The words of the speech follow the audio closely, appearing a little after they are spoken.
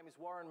is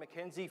Warren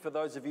McKenzie, for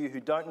those of you who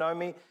don't know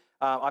me.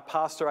 I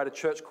pastor at a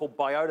church called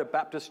Biota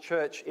Baptist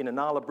Church in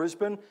Inala,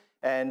 Brisbane,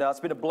 and it's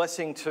been a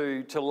blessing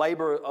to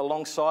labour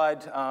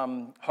alongside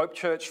Hope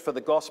Church for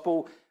the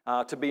gospel,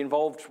 to be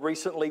involved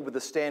recently with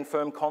the Stand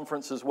Firm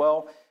conference as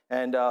well,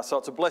 and so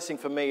it's a blessing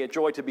for me, a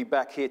joy to be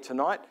back here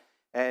tonight,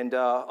 and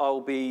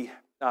I'll be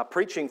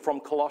preaching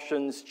from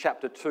Colossians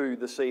chapter 2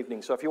 this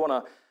evening. So if you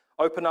want to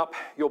open up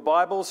your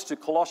Bibles to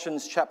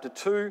Colossians chapter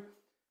 2,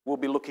 we'll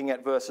be looking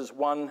at verses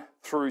 1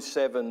 through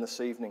 7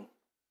 this evening.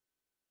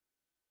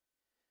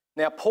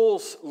 Now,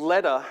 Paul's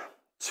letter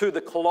to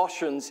the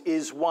Colossians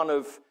is one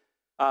of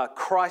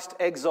Christ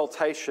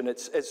exaltation.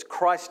 It's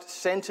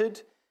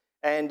Christ-centered,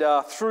 and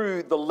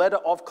through the letter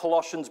of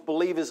Colossians,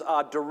 believers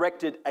are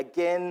directed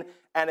again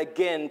and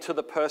again to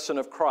the person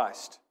of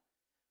Christ,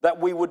 that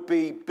we would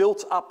be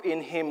built up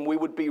in him, we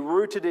would be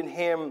rooted in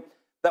him,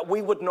 that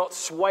we would not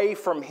sway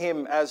from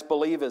him as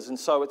believers. And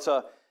so it's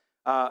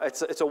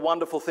a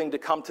wonderful thing to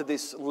come to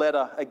this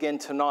letter again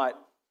tonight.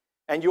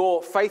 And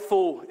your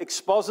faithful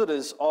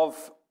expositors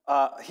of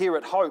here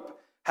at Hope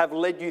have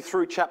led you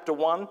through chapter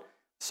 1.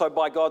 So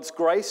by God's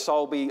grace,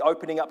 I'll be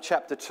opening up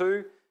chapter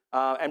 2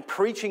 and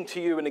preaching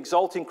to you and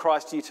exalting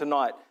Christ to you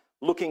tonight,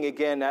 looking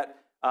again at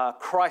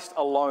Christ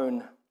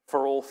alone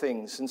for all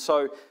things. And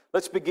so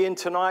let's begin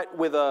tonight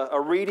with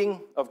a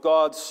reading of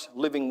God's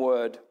living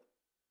word.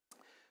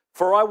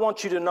 For I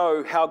want you to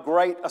know how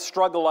great a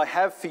struggle I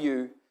have for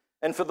you,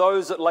 and for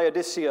those at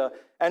Laodicea,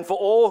 and for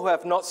all who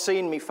have not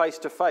seen me face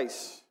to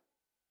face,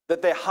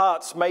 that their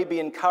hearts may be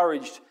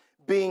encouraged,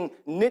 being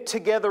knit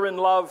together in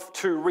love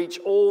to reach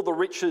all the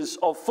riches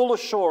of full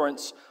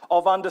assurance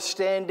of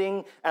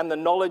understanding and the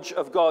knowledge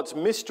of God's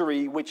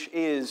mystery, which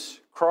is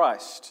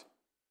Christ,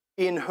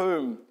 in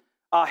whom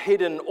are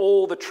hidden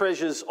all the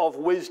treasures of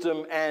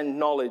wisdom and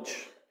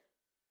knowledge.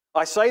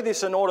 I say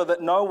this in order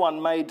that no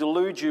one may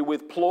delude you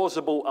with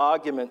plausible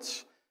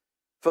arguments.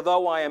 For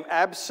though I am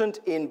absent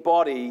in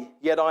body,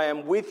 yet I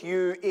am with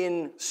you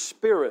in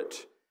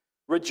spirit,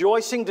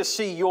 rejoicing to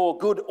see your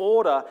good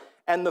order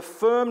and the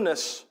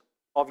firmness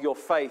of your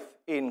faith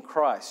in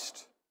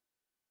Christ.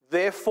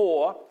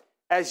 Therefore,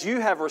 as you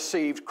have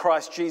received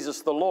Christ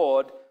Jesus the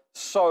Lord,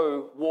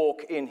 so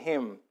walk in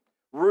him,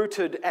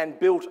 rooted and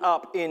built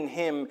up in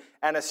him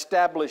and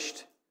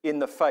established in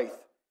the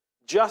faith,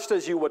 just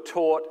as you were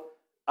taught,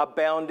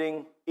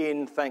 abounding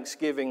in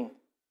thanksgiving.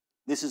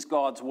 This is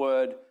God's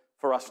word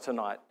for us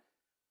tonight.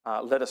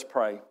 Let us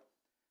pray.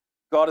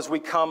 God, as we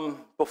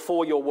come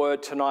before your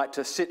word tonight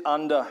to sit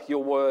under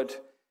your word,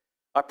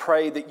 I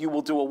pray that you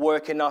will do a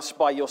work in us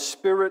by your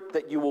Spirit,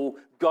 that you will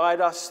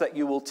guide us, that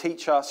you will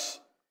teach us,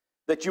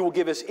 that you will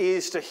give us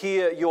ears to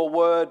hear your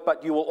word,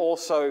 but you will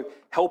also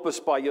help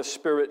us by your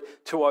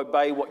Spirit to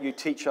obey what you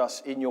teach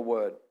us in your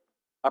word.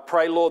 I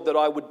pray, Lord, that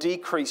I would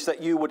decrease,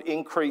 that you would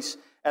increase,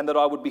 and that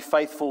I would be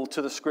faithful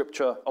to the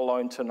scripture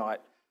alone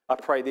tonight. I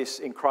pray this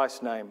in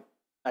Christ's name.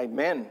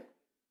 Amen.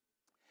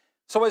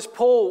 So as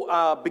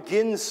Paul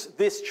begins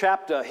this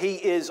chapter, he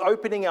is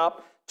opening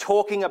up,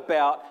 talking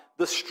about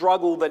the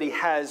struggle that he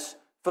has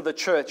for the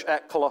church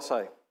at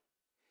Colossae.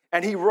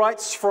 And he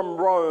writes from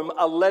Rome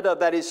a letter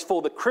that is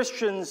for the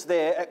Christians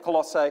there at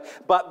Colossae,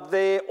 but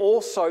they're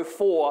also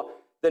for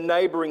the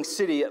neighboring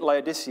city at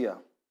Laodicea.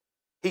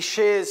 He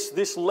shares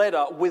this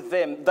letter with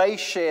them. They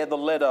share the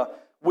letter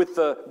with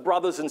the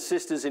brothers and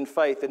sisters in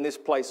faith in this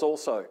place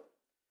also.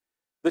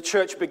 The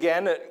church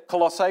began at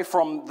Colossae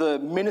from the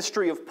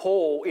ministry of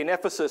Paul in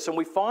Ephesus, and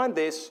we find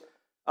this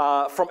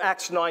from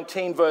Acts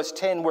 19 verse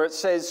 10, where it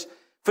says,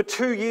 "For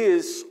 2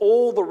 years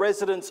all the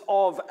residents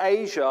of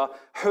Asia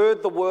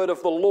heard the word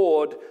of the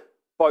Lord,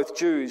 both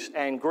Jews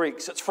and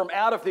Greeks." It's from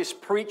out of this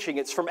preaching,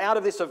 it's from out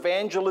of this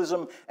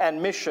evangelism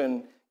and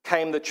mission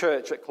came the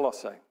church at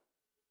Colossae.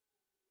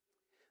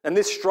 And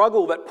this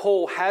struggle that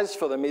Paul has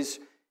for them is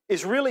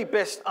really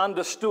best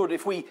understood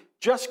if we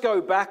just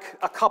go back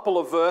a couple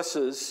of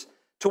verses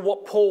to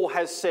what Paul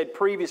has said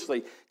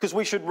previously, because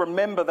we should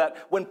remember that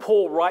when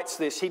Paul writes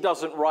this, he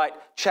doesn't write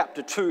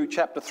chapter 2,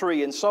 chapter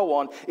 3, and so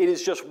on. It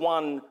is just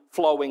one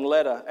flowing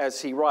letter as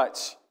he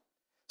writes.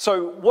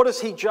 So what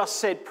has he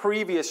just said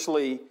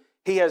previously?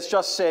 He has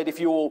just said, if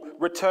you will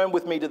return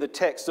with me to the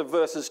text of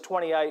verses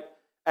 28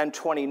 and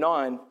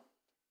 29,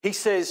 he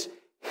says,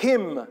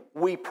 "Him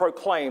we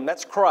proclaim,"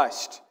 that's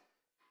Christ,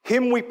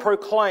 "him we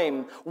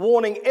proclaim,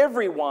 warning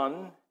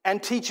everyone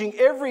and teaching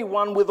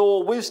everyone with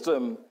all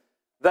wisdom,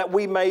 that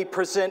we may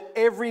present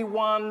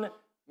everyone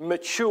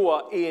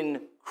mature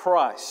in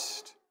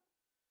Christ.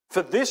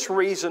 For this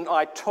reason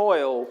I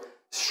toil,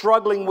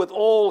 struggling with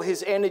all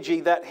his energy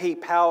that he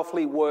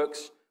powerfully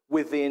works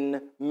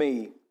within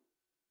me."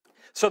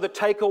 So the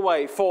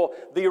takeaway for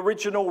the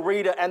original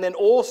reader and then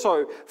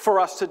also for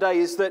us today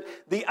is that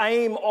the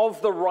aim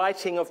of the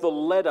writing of the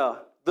letter,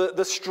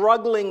 the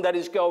struggling that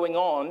is going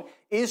on,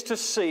 is to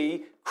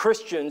see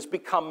Christians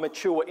become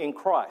mature in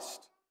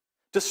Christ,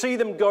 to see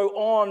them go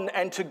on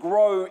and to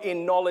grow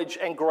in knowledge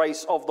and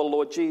grace of the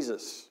Lord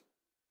Jesus.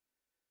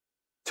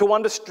 To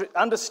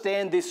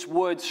understand this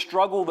word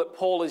struggle that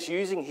Paul is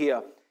using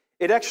here,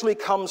 it actually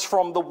comes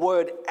from the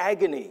word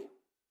agony.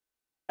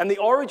 And the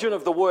origin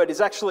of the word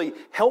is actually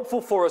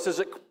helpful for us as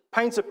it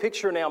paints a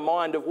picture in our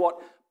mind of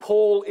what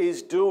Paul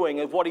is doing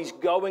and what he's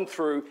going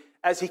through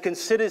as he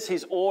considers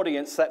his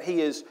audience that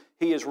he is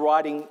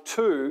writing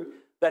to,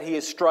 that he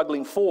is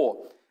struggling for.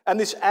 And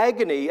this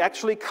agony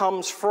actually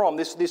comes from,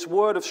 this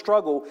word of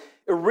struggle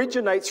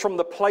originates from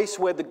the place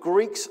where the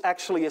Greeks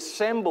actually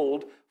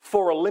assembled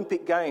for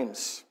Olympic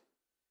Games,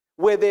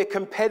 where their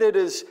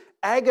competitors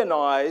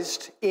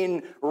agonized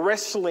in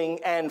wrestling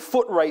and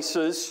foot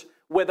races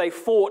where they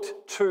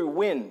fought to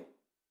win.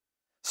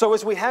 So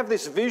as we have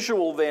this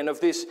visual then of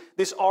this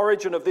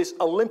origin of this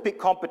Olympic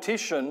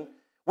competition,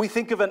 we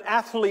think of an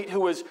athlete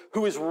who is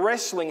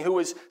wrestling, who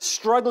is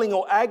struggling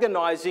or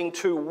agonizing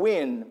to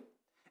win.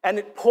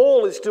 And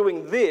Paul is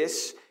doing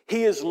this,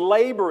 he is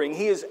laboring,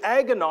 he is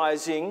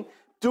agonizing,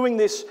 doing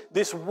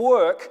this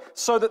work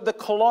so that the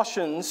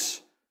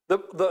Colossians,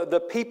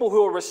 the people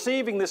who are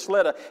receiving this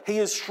letter, he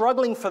is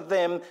struggling for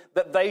them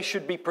that they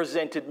should be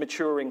presented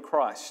mature in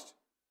Christ.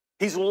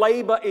 His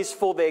labor is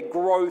for their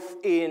growth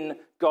in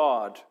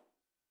God.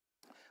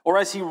 Or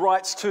as he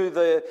writes to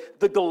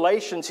the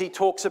Galatians, he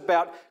talks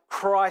about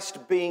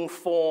Christ being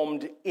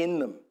formed in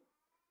them.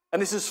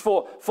 And this is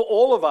for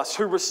all of us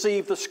who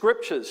receive the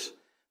scriptures,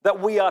 that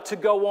we are to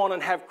go on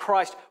and have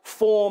Christ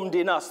formed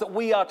in us, that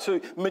we are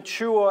to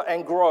mature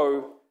and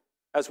grow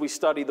as we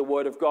study the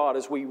Word of God,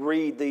 as we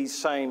read these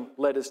same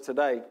letters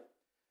today.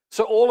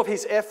 So all of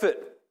his effort,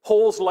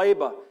 Paul's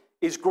labor,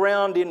 is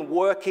ground in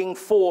working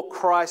for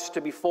Christ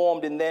to be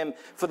formed in them,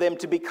 for them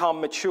to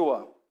become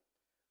mature,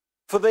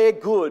 for their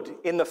good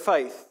in the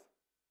faith,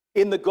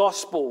 in the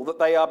gospel, that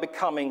they are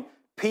becoming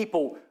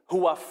people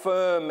who are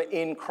firm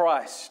in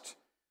Christ.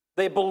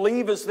 They're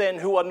believers then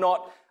who are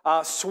not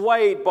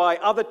swayed by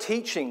other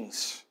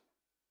teachings.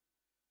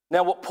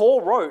 Now, what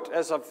Paul wrote,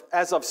 as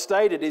I've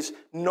stated, is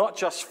not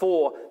just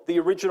for the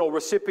original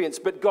recipients,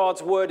 but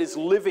God's word is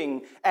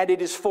living, and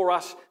it is for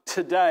us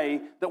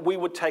today that we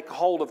would take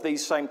hold of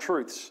these same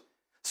truths.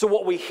 So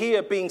what we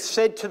hear being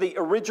said to the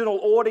original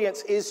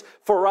audience is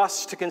for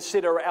us to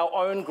consider our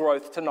own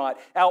growth tonight,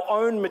 our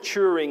own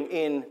maturing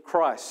in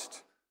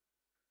Christ.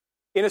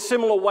 In a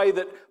similar way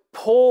that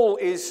Paul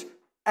is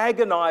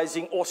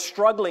agonizing or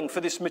struggling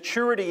for this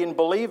maturity in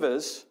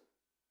believers,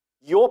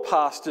 your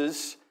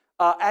pastors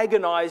are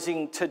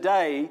agonizing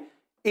today,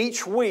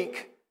 each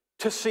week,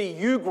 to see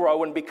you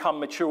grow and become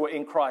mature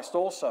in Christ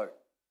also.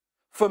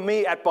 For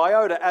me at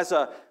Biota,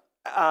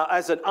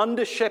 as an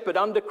under shepherd,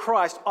 under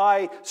Christ,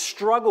 I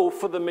struggle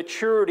for the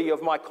maturity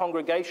of my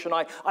congregation.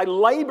 I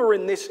labor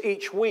in this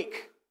each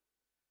week.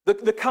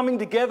 The coming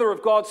together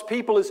of God's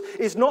people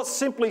is not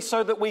simply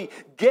so that we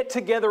get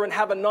together and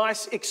have a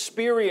nice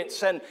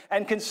experience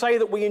and can say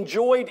that we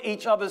enjoyed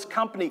each other's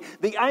company.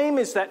 The aim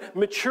is that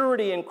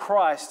maturity in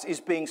Christ is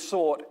being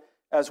sought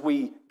as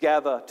we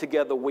gather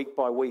together week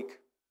by week.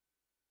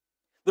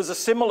 There's a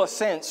similar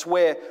sense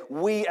where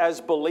we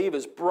as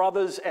believers,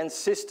 brothers and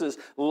sisters,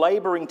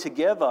 laboring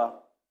together,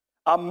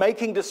 are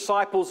making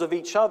disciples of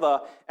each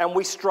other, and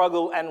we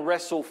struggle and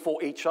wrestle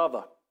for each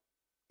other.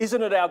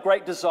 Isn't it our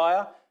great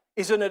desire?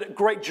 Isn't it a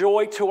great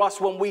joy to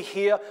us when we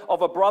hear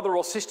of a brother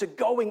or sister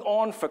going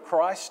on for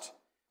Christ?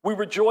 We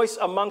rejoice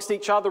amongst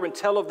each other and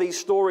tell of these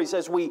stories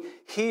as we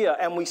hear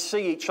and we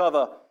see each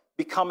other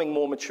becoming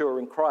more mature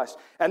in Christ.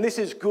 And this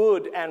is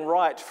good and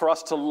right for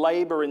us to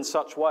labor in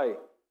such way.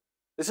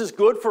 This is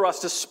good for us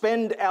to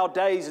spend our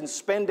days and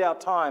spend our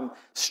time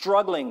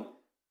struggling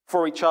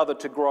for each other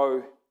to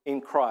grow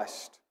in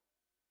Christ.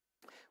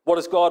 What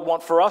does God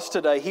want for us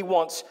today? He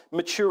wants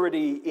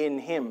maturity in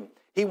Him.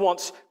 He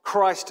wants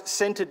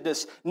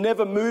Christ-centeredness,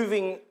 never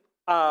moving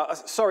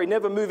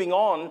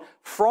on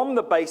from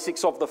the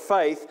basics of the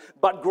faith,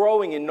 but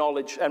growing in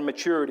knowledge and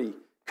maturity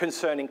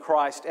concerning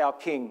Christ, our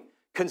King,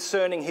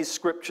 concerning His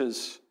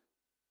scriptures.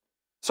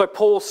 So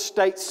Paul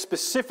states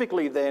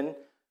specifically then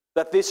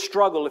that this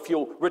struggle, if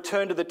you'll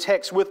return to the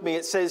text with me,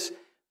 it says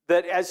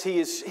that as he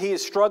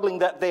is struggling,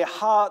 that their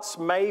hearts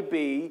may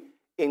be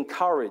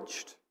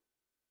encouraged,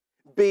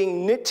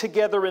 being knit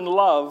together in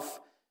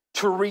love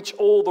to reach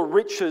all the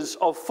riches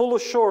of full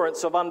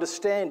assurance of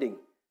understanding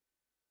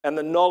and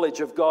the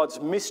knowledge of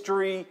God's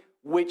mystery,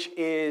 which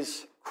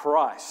is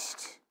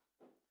Christ.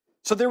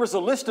 So there is a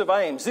list of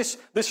aims.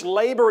 This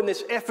labor and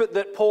this effort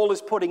that Paul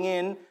is putting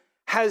in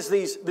has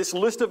this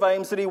list of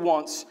aims that he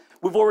wants.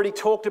 We've already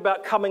talked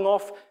about coming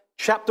off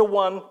chapter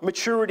 1,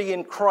 maturity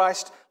in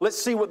Christ.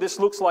 Let's see what this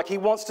looks like. He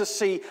wants to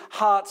see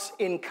hearts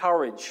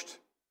encouraged.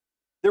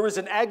 There is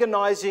an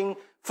agonizing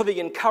for the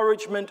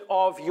encouragement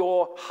of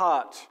your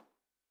heart.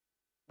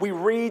 We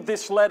read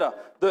this letter.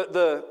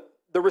 The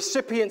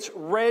recipients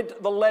read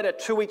the letter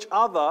to each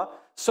other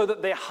so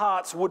that their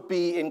hearts would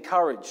be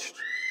encouraged.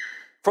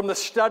 From the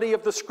study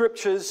of the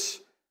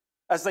scriptures,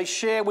 as they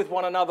share with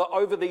one another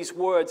over these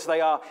words,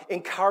 they are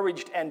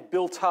encouraged and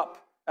built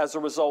up as a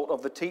result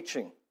of the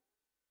teaching.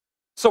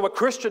 So a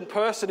Christian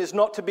person is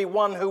not to be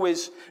one who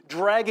is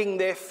dragging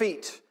their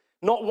feet,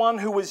 not one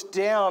who is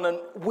down and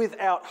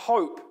without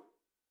hope,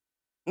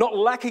 not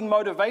lacking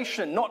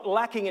motivation, not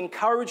lacking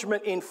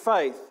encouragement in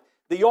faith.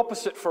 The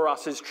opposite for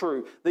us is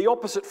true. The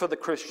opposite for the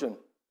Christian.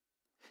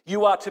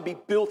 You are to be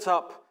built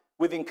up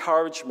with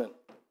encouragement.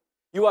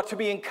 You are to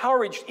be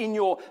encouraged in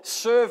your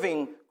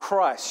serving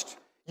Christ,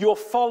 your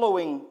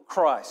following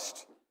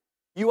Christ.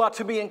 You are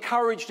to be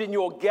encouraged in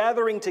your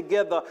gathering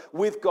together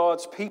with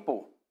God's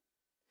people.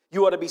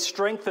 You are to be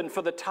strengthened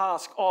for the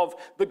task of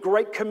the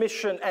Great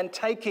Commission and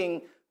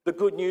taking the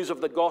good news of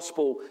the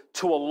gospel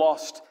to a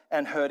lost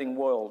and hurting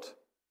world.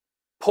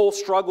 Paul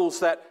struggles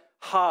that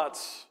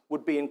hearts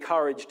would be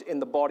encouraged in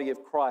the body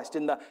of Christ,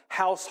 in the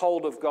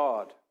household of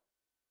God.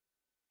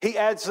 He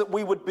adds that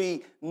we would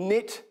be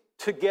knit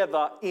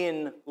together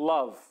in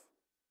love.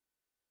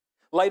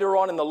 Later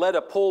on in the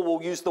letter, Paul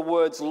will use the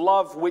words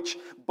love, which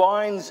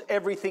binds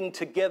everything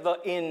together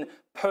in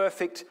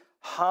perfect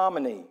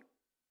harmony.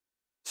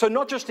 So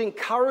not just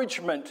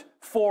encouragement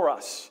for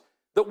us,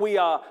 that we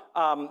are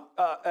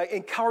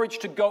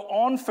encouraged to go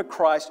on for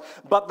Christ,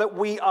 but that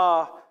we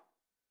are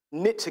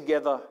knit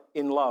together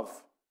in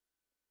love.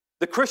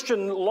 The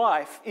Christian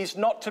life is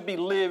not to be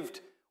lived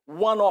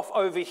one off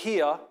over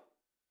here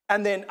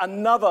and then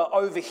another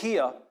over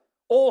here,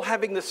 all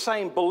having the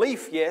same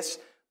belief, yes,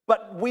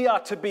 but we are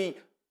to be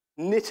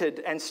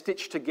knitted and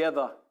stitched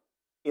together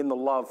in the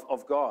love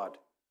of God.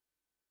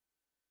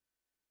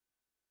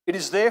 It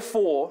is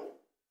therefore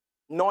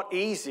not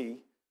easy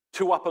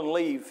to up and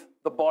leave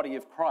the body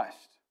of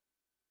Christ.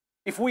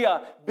 If we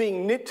are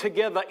being knit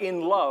together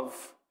in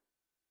love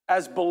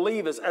as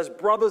believers, as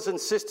brothers and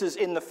sisters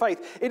in the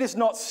faith, it is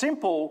not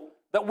simple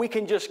that we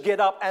can just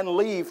get up and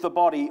leave the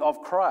body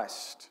of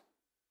Christ.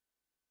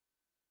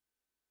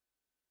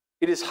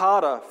 It is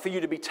harder for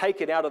you to be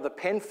taken out of the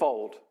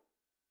penfold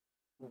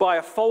by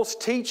a false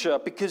teacher,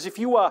 because if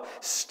you are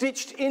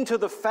stitched into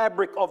the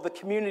fabric of the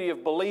community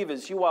of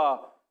believers, you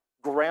are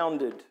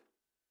grounded.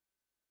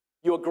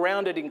 You are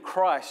grounded in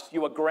Christ.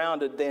 You are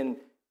grounded then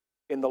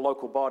in the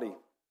local body.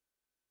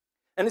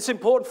 And it's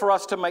important for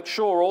us to make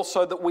sure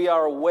also that we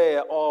are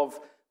aware of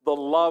the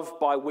love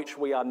by which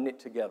we are knit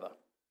together.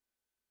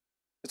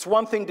 It's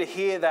one thing to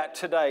hear that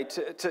today,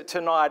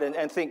 tonight,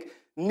 and think,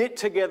 knit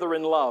together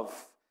in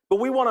love. But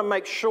we want to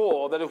make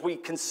sure that if we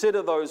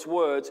consider those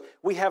words,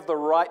 we have the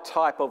right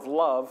type of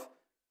love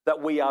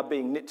that we are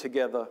being knit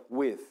together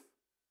with.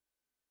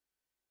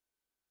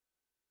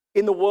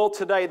 In the world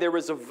today, there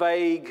is a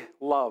vague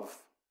love,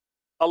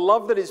 a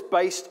love that is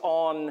based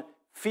on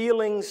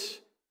feelings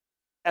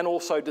and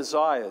also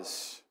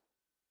desires.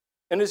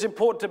 And it's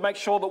important to make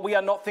sure that we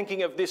are not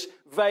thinking of this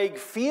vague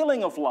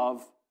feeling of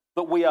love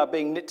that we are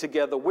being knit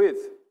together with.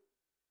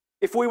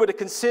 If we were to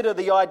consider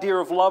the idea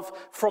of love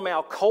from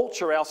our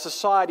culture, our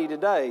society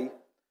today,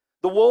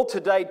 the world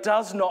today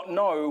does not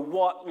know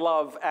what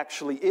love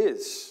actually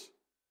is.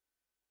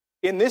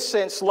 In this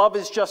sense, love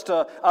is just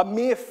a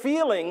mere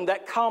feeling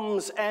that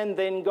comes and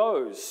then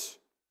goes.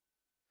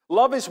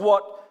 Love is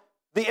what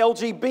the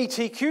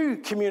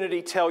LGBTQ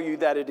community tell you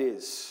that it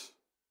is.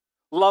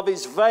 Love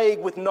is vague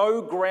with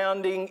no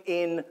grounding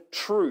in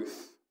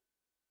truth.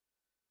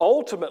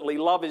 Ultimately,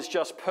 love is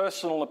just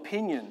personal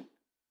opinion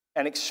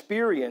and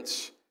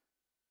experience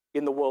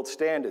in the world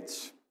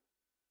standards.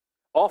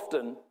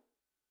 Often,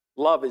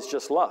 love is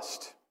just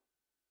lust.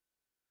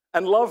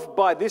 And love,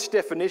 by this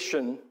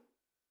definition,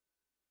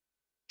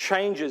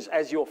 changes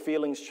as your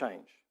feelings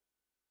change.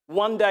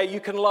 One day you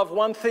can love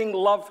one thing,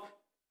 love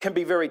can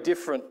be very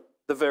different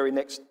the very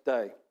next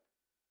day.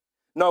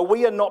 No,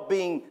 we are not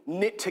being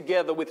knit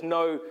together with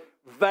no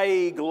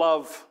vague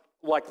love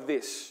like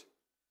this.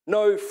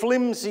 No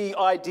flimsy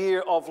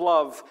idea of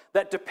love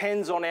that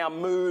depends on our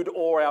mood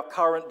or our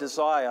current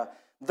desire.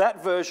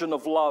 That version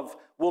of love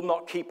will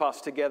not keep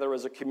us together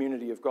as a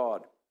community of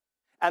God.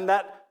 And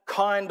that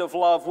kind of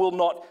love will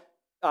not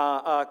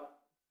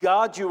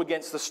guard you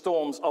against the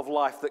storms of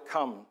life that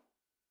come.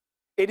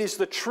 It is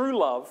the true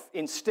love,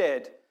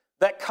 instead,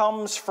 that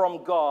comes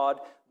from God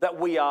that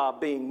we are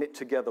being knit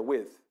together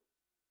with.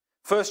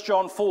 1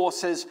 John 4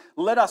 says,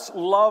 "Let us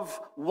love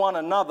one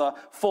another,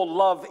 for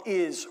love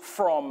is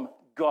from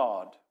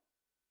God."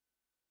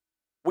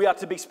 We are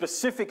to be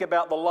specific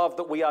about the love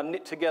that we are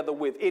knit together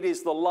with. It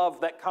is the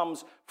love that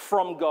comes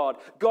from God.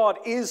 God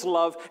is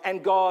love,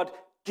 and God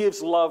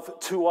gives love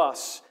to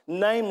us,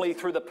 namely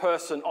through the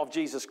person of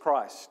Jesus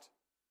Christ.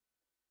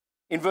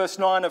 In verse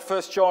 9 of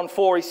 1 John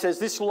 4, he says,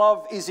 "This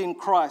love is in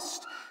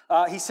Christ."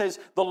 He says,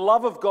 "The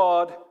love of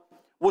God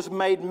was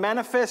made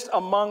manifest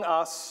among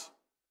us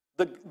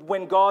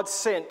when God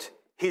sent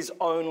his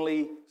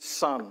only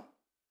Son."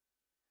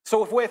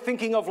 So if we're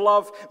thinking of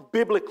love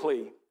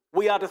biblically,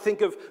 we are to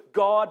think of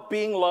God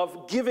being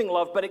love, giving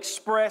love, but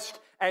expressed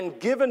and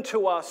given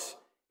to us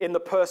in the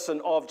person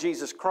of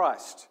Jesus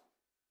Christ.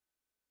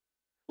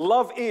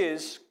 Love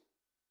is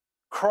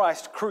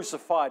Christ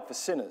crucified for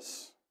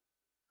sinners.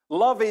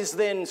 Love is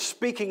then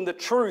speaking the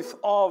truth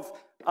of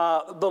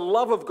the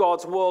love of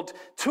God's world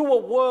to a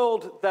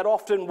world that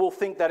often will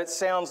think that it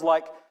sounds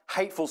like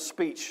hateful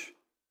speech.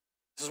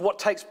 This is what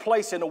takes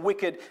place in a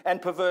wicked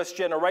and perverse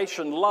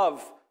generation.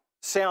 Love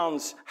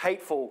sounds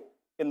hateful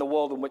in the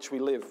world in which we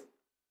live.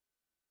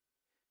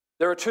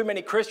 There are too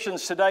many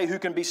Christians today who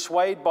can be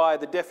swayed by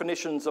the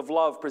definitions of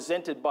love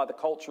presented by the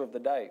culture of the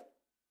day,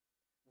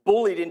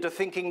 bullied into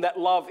thinking that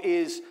love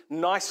is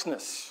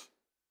niceness,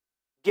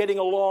 getting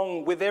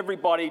along with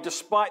everybody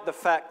despite the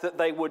fact that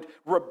they would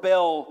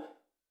rebel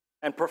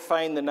and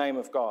profane the name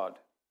of God.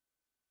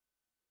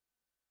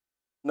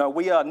 No,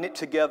 we are knit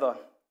together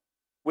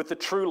with the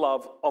true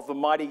love of the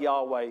mighty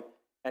Yahweh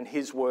and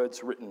his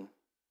words written.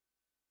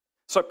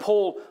 So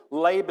Paul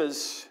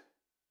labors,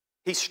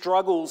 he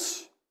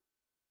struggles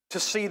to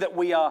see that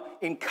we are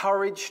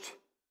encouraged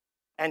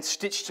and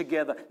stitched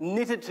together,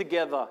 knitted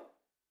together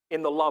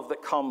in the love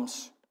that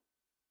comes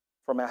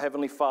from our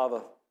Heavenly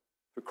Father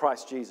through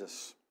Christ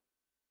Jesus.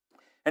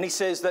 And he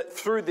says that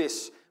through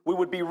this, we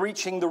would be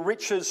reaching the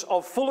riches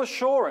of full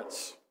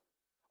assurance,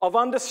 of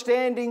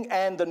understanding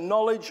and the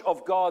knowledge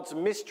of God's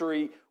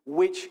mystery,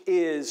 which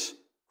is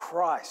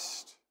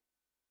Christ.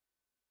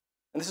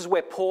 And this is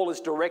where Paul is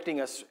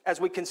directing us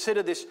as we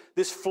consider this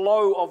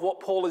flow of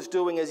what Paul is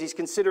doing as he's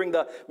considering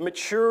the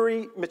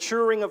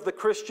maturing of the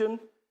Christian,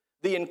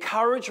 the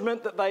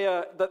encouragement that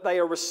they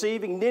are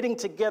receiving, knitting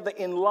together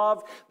in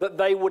love, that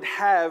they would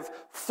have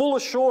full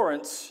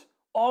assurance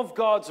of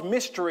God's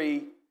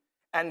mystery,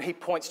 and he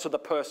points to the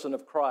person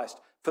of Christ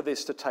for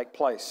this to take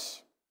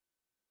place.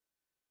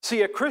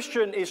 See, a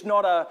Christian is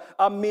not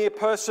a mere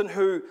person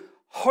who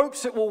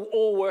hopes it will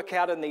all work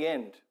out in the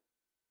end.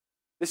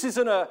 This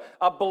isn't a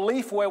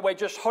belief where we're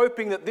just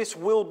hoping that this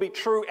will be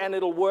true and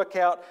it'll work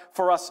out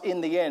for us in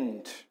the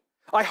end.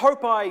 I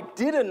hope I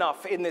did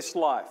enough in this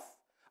life.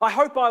 I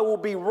hope I will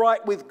be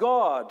right with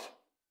God.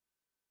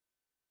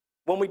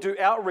 When we do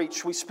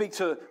outreach, we speak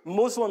to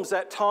Muslims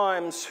at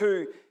times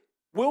who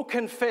will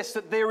confess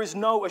that there is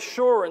no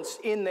assurance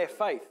in their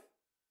faith.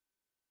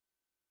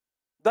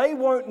 They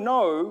won't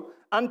know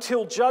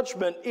until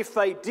judgment if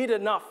they did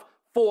enough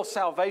for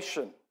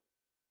salvation.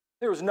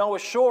 There is no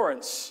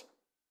assurance.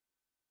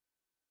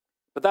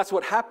 But that's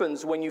what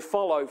happens when you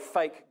follow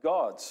fake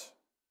gods.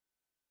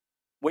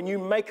 When you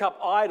make up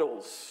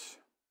idols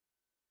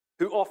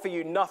who offer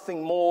you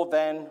nothing more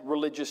than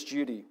religious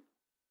duty.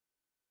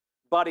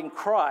 But in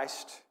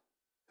Christ,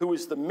 who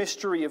is the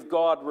mystery of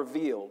God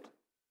revealed,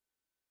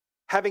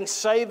 having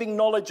saving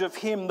knowledge of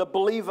him, the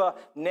believer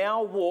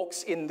now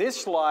walks in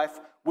this life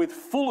with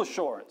full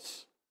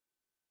assurance.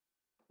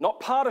 Not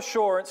part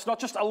assurance, not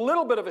just a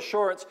little bit of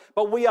assurance,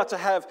 but we are to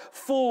have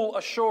full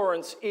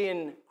assurance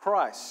in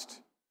Christ.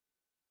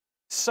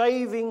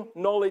 Saving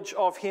knowledge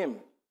of him.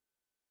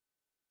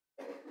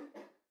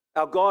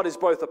 Our God is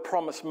both a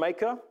promise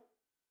maker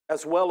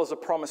as well as a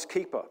promise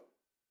keeper.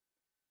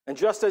 And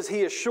just as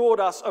he assured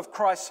us of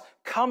Christ's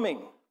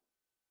coming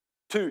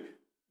to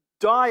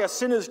die a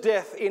sinner's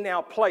death in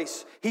our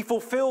place, he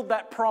fulfilled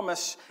that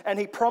promise, and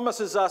he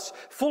promises us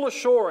full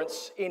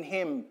assurance in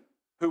him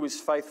who is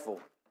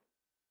faithful.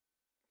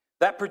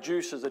 That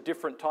produces a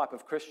different type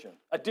of Christian,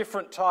 a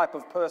different type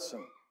of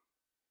person.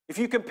 If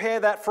you compare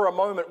that for a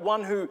moment,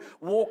 one who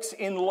walks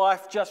in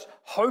life just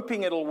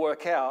hoping it'll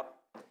work out,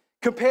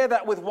 compare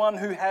that with one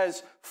who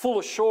has full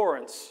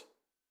assurance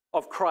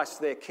of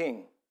Christ their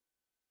King.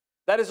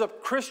 That is a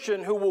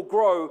Christian who will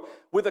grow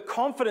with a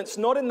confidence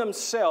not in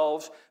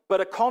themselves,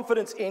 but a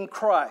confidence in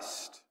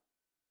Christ.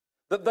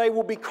 That they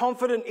will be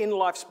confident in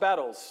life's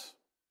battles.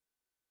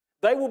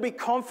 They will be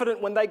confident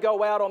when they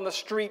go out on the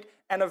street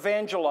and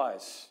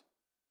evangelize.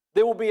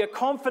 There will be a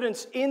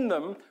confidence in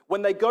them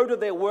when they go to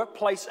their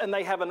workplace and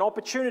they have an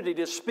opportunity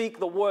to speak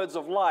the words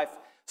of life,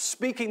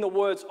 speaking the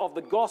words of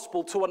the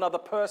gospel to another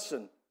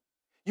person.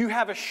 You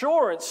have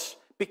assurance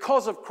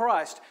because of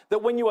Christ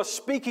that when you are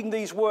speaking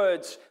these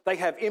words, they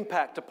have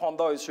impact upon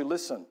those who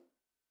listen.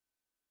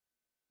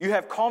 You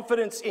have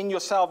confidence in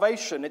your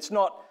salvation. It's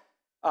not,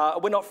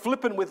 we're not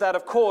flippant with that,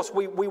 of course.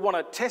 We want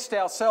to test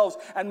ourselves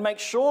and make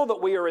sure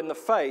that we are in the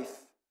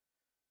faith,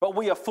 but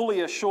we are fully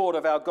assured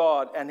of our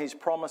God and his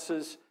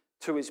promises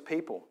to his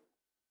people.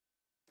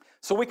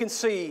 So we can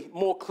see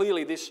more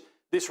clearly this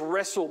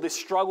wrestle, this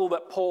struggle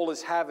that Paul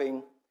is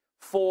having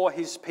for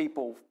his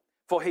people,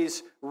 for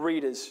his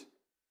readers.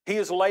 He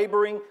is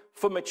laboring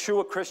for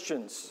mature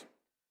Christians.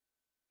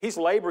 He's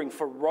laboring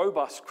for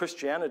robust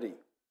Christianity,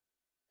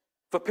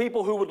 for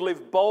people who would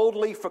live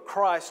boldly for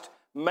Christ,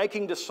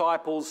 making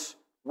disciples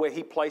where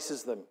he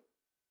places them.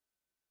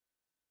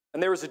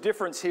 And there is a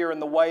difference here in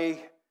the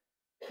way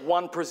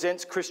one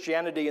presents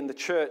Christianity in the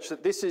church,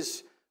 that this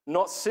is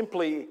not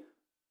simply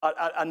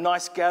a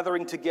nice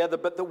gathering together,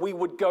 but that we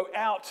would go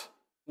out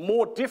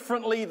more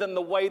differently than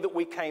the way that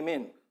we came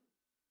in.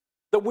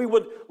 That we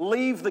would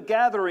leave the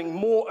gathering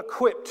more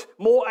equipped,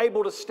 more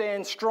able to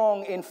stand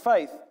strong in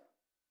faith,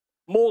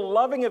 more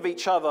loving of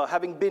each other,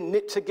 having been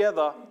knit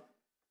together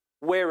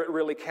where it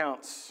really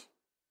counts.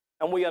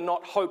 And we are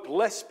not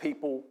hopeless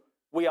people,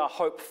 we are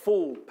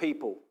hopeful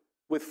people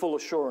with full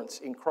assurance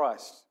in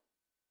Christ.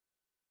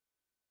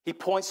 He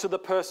points to the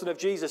person of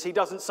Jesus. He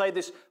doesn't say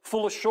this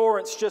full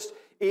assurance just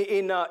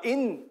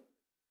in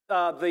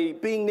the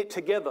being knit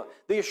together.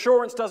 The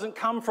assurance doesn't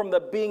come from the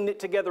being knit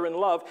together in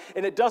love,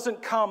 and it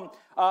doesn't come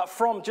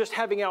from just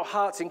having our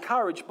hearts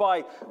encouraged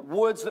by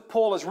words that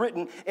Paul has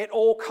written. It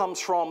all comes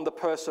from the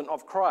person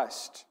of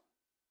Christ,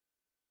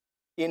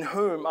 in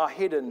whom are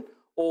hidden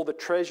all the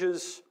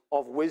treasures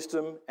of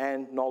wisdom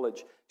and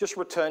knowledge. Just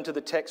return to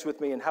the text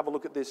with me and have a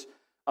look at this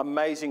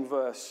amazing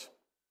verse.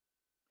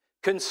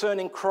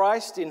 Concerning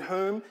Christ, in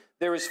whom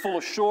there is full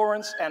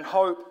assurance and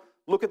hope.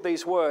 Look at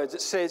these words.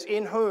 It says,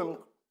 in whom,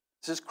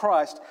 this is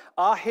Christ,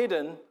 are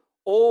hidden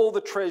all the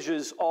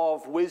treasures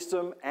of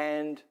wisdom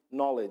and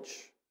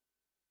knowledge.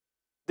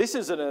 This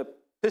is an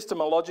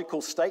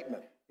epistemological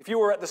statement. If you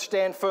were at the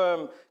Stand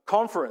Firm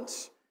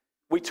conference,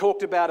 we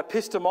talked about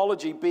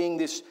epistemology being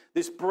this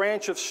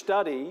branch of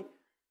study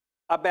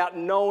about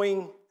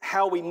knowing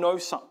how we know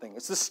something.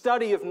 It's the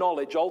study of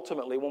knowledge,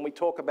 ultimately, when we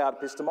talk about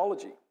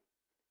epistemology.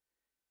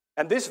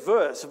 And this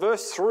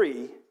verse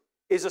 3,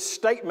 is a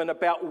statement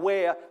about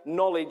where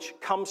knowledge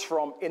comes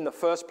from in the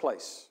first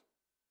place.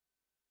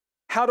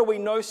 How do we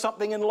know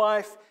something in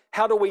life?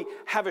 How do we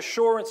have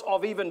assurance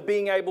of even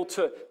being able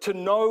to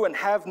know and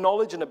have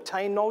knowledge and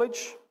obtain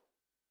knowledge?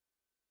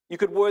 You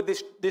could word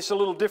this a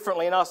little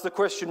differently and ask the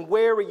question,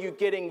 where are you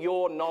getting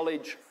your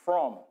knowledge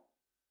from?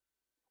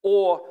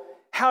 Or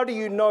how do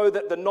you know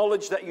that the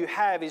knowledge that you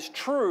have is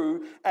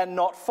true and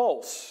not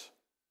false?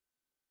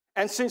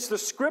 And since the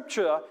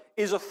scripture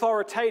is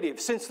authoritative,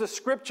 since the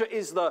scripture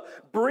is the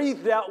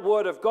breathed out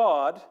word of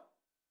God,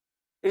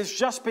 it has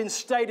just been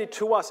stated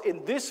to us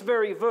in this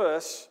very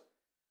verse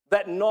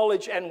that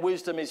knowledge and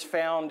wisdom is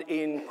found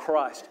in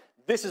Christ.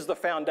 This is the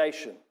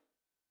foundation.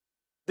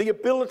 The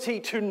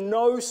ability to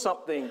know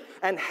something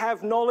and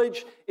have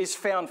knowledge is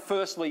found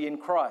firstly in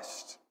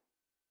Christ.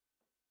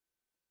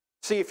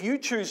 See, if you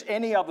choose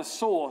any other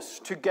source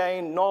to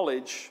gain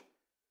knowledge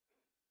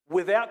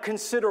without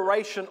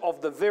consideration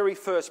of the very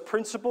first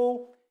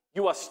principle,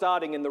 you are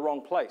starting in the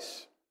wrong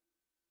place.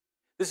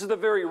 This is the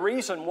very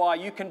reason why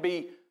you can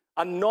be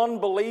a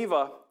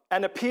non-believer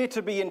and appear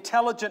to be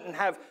intelligent and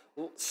have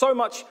so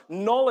much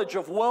knowledge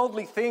of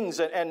worldly things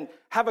and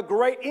have a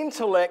great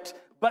intellect,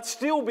 but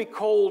still be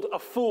called a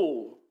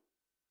fool,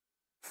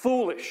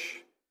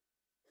 foolish,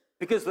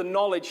 because the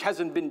knowledge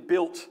hasn't been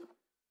built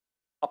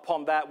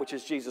upon that which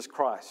is Jesus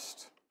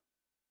Christ.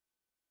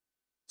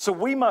 So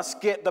we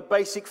must get the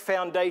basic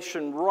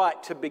foundation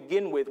right to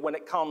begin with when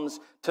it comes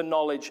to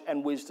knowledge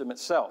and wisdom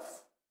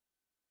itself.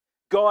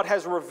 God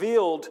has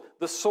revealed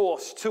the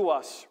source to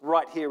us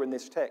right here in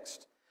this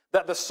text,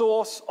 that the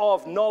source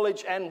of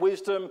knowledge and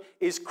wisdom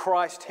is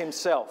Christ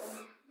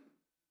himself.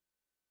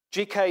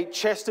 G.K.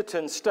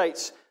 Chesterton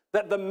states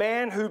that the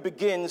man who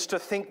begins to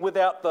think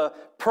without the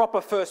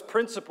proper first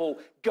principle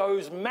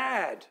goes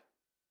mad.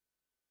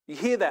 You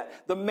hear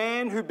that? The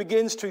man who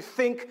begins to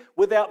think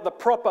without the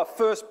proper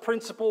first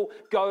principle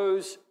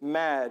goes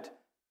mad.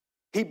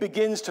 He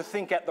begins to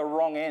think at the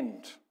wrong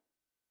end.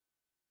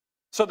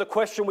 So the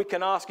question we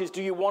can ask is,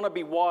 do you want to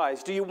be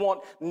wise? Do you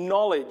want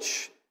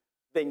knowledge?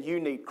 Then you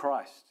need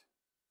Christ.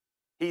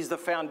 He's the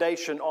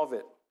foundation of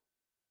it.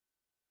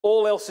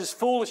 All else is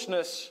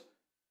foolishness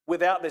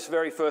without this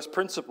very first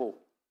principle,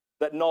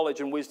 that knowledge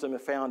and wisdom are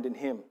found in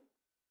him.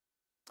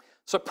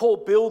 So Paul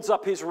builds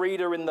up his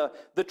reader in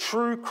the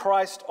true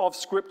Christ of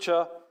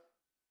Scripture.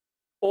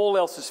 All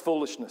else is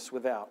foolishness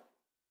without.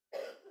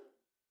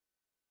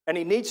 And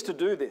he needs to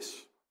do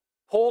this.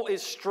 Paul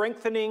is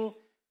strengthening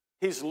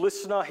his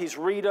listener, his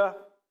reader.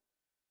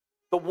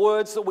 The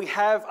words that we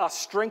have are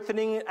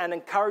strengthening and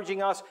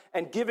encouraging us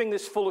and giving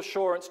this full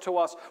assurance to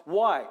us.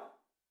 Why?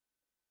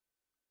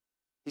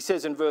 He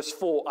says in verse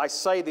 4, I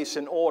say this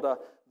in order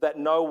that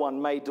no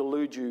one may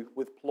delude you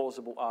with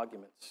plausible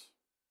arguments.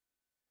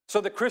 So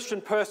the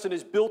Christian person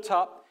is built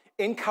up,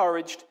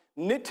 encouraged,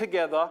 knit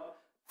together,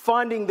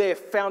 finding their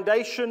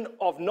foundation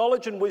of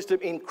knowledge and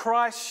wisdom in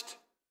Christ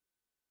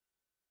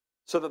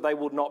so that they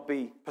will not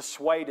be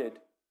persuaded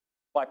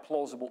by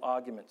plausible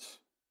arguments.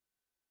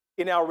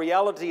 In our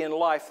reality in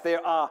life,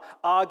 there are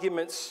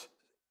arguments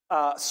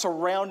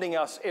surrounding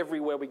us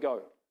everywhere we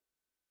go.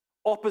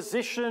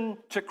 Opposition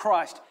to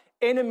Christ,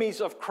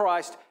 enemies of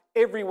Christ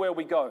everywhere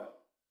we go.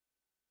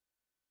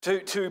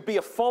 To be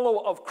a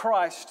follower of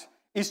Christ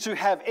is to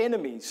have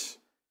enemies,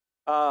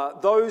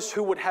 those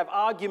who would have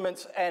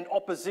arguments and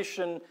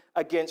opposition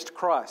against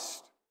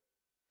Christ.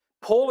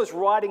 Paul is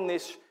writing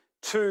this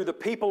to the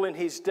people in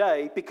his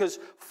day because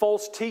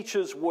false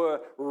teachers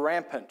were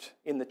rampant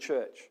in the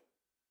church.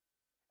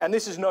 And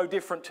this is no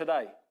different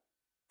today.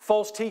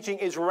 False teaching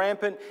is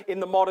rampant in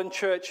the modern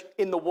church,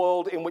 in the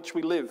world in which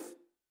we live.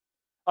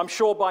 I'm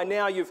sure by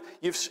now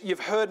you've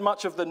heard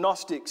much of the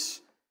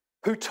Gnostics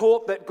who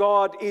taught that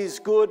God is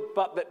good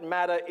but that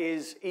matter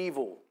is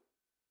evil.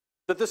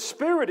 That the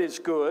spirit is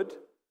good,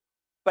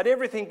 but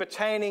everything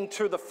pertaining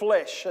to the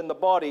flesh and the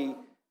body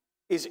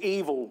is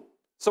evil.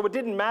 So it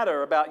didn't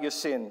matter about your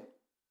sin.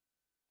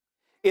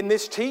 In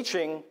this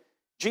teaching,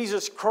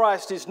 Jesus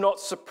Christ is not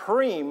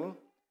supreme,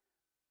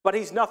 but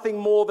he's nothing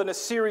more than a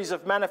series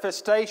of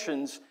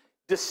manifestations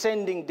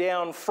descending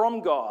down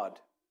from God.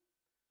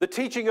 The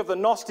teaching of the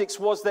Gnostics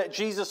was that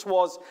Jesus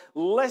was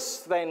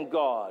less than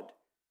God,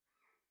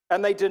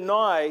 and they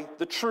deny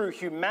the true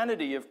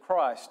humanity of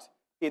Christ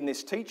in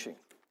this teaching.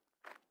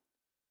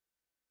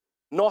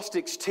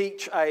 Gnostics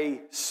teach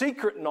a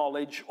secret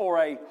knowledge or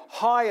a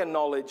higher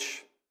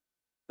knowledge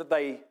that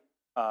they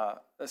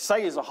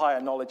say is a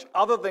higher knowledge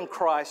other than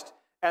Christ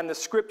and the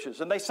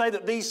Scriptures. And they say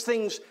that these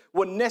things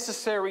were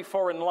necessary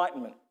for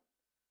enlightenment,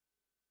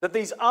 that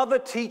these other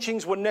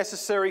teachings were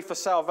necessary for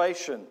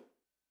salvation.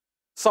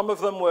 Some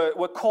of them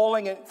were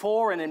calling it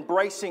for and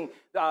embracing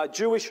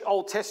Jewish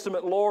Old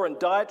Testament law and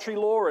dietary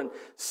law and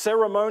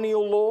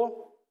ceremonial law.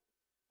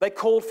 They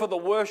called for the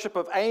worship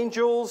of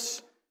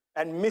angels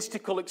and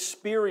mystical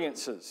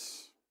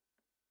experiences.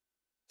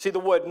 See, the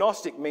word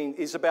Gnostic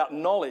is about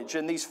knowledge,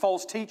 and these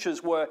false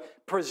teachers were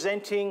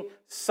presenting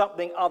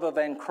something other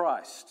than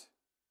Christ,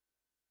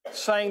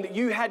 saying that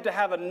you had to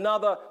have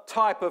another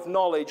type of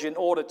knowledge in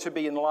order to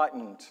be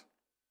enlightened.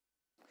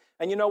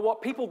 And you know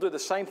what? People do the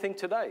same thing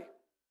today.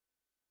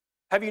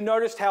 Have you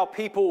noticed how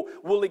people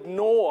will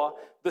ignore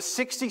the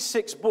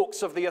 66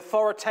 books of the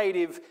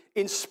authoritative,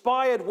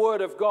 inspired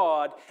Word of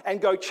God and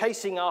go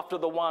chasing after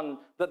the one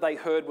that they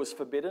heard was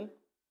forbidden?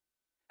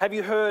 Have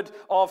you heard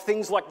of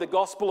things like the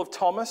Gospel of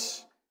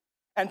Thomas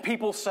and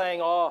people saying,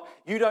 oh,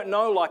 you don't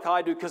know like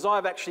I do because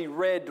I've actually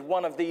read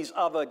one of these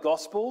other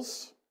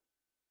Gospels?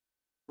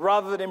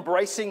 Rather than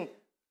embracing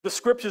the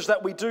Scriptures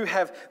that we do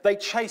have, they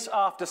chase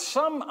after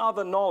some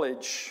other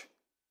knowledge,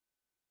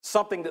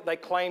 something that they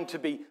claim to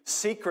be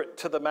secret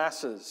to the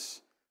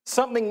masses,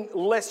 something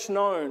less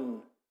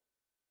known.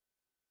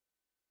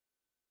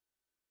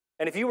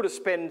 And if you were to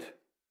spend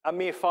a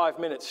mere 5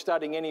 minutes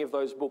studying any of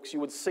those books, you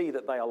would see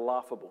that they are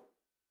laughable.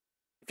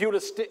 If you were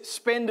to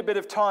spend a bit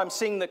of time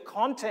seeing the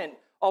content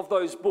of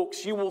those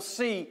books, you will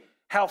see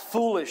how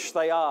foolish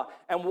they are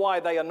and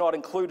why they are not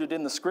included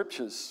in the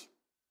Scriptures.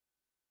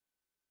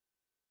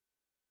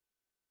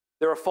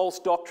 There are false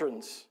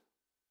doctrines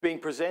being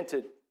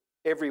presented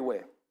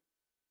everywhere.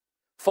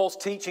 False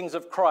teachings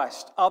of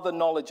Christ, other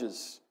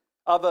knowledges,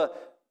 other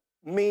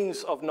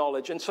means of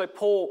knowledge. And so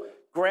Paul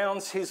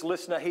grounds his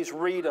listener, his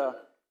reader,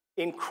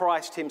 in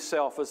Christ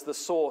himself as the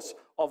source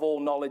of all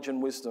knowledge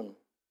and wisdom.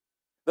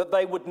 That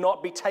they would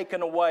not be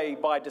taken away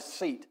by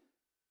deceit.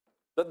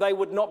 That they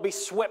would not be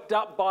swept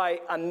up by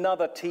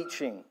another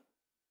teaching.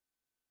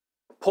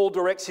 Paul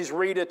directs his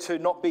reader to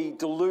not be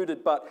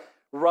deluded, but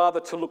rather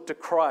to look to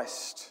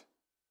Christ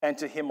and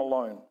to him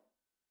alone.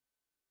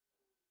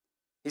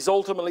 He's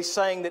ultimately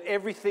saying that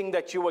everything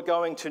that you are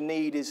going to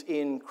need is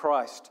in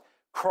Christ.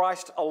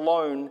 Christ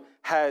alone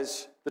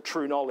has the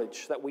true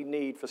knowledge that we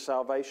need for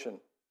salvation.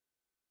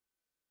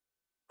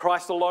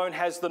 Christ alone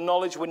has the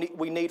knowledge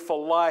we need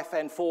for life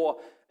and for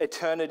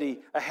eternity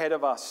ahead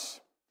of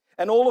us.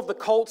 And all of the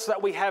cults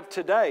that we have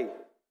today,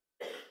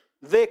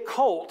 they're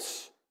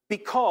cults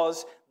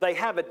because they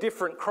have a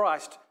different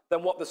Christ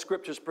than what the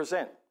Scriptures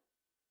present.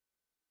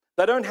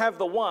 They don't have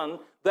the one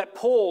that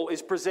Paul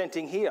is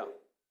presenting here.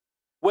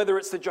 Whether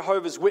it's the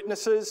Jehovah's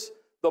Witnesses,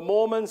 the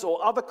Mormons,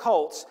 or other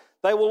cults,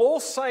 they will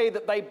all say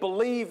that they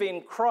believe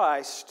in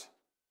Christ,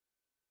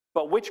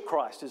 but which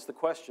Christ is the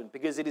question,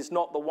 because it is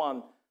not the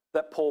one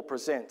that Paul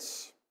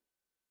presents.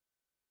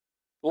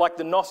 Like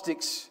the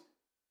Gnostics,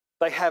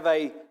 they have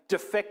a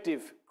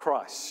defective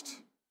Christ.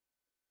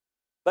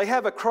 They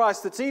have a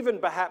Christ that's even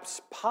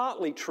perhaps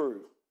partly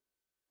true.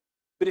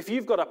 But if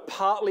you've got a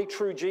partly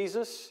true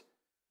Jesus,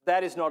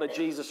 that is not a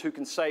Jesus who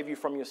can save you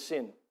from your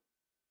sin.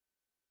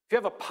 If you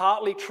have a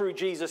partly true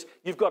Jesus,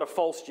 you've got a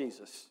false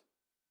Jesus.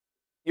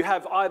 You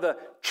have either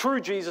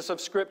true Jesus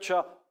of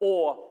Scripture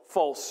or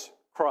false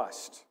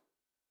Christ.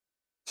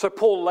 So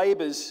Paul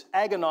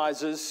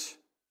agonizes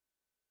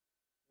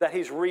that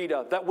his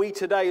reader, that we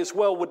today as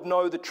well would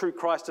know the true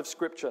Christ of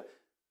Scripture,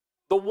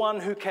 the one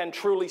who can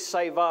truly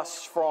save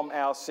us from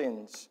our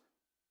sins.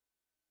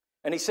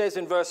 And he says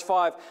in verse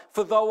 5,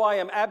 "For though I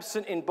am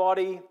absent in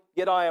body,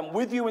 yet I am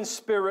with you in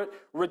spirit,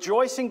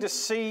 rejoicing to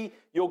see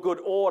your good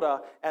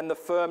order and the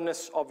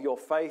firmness of your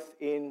faith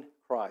in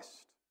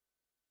Christ."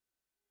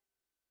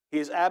 He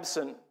is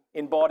absent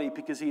in body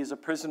because he is a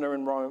prisoner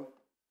in Rome,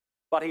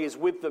 but he is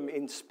with them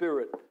in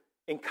spirit,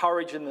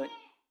 encouraging them,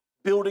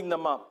 building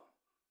them up.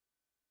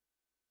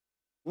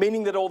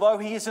 Meaning that although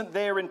he isn't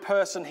there in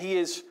person, he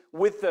is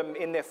with them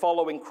in their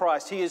following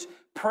Christ. He is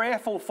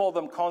prayerful for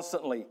them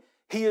constantly.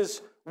 He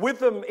is with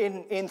them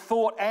in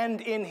thought and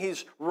in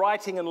his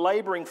writing and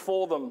laboring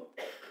for them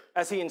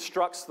as he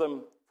instructs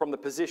them from the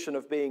position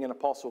of being an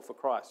apostle for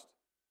Christ.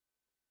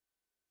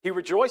 He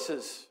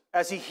rejoices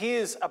as he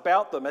hears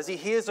about them, as he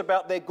hears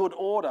about their good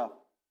order.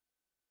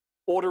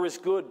 Order is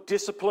good.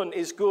 Discipline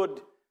is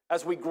good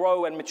as we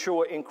grow and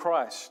mature in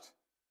Christ.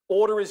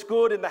 Order is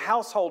good in the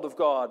household of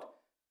God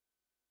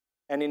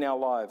and in our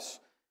lives.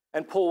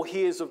 And Paul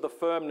hears of the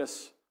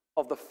firmness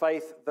of the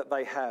faith that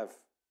they have.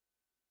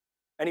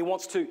 And he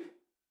wants to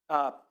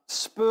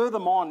spur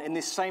them on in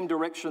this same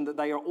direction that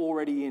they are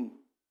already in.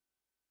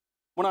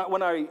 When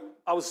I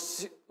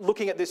was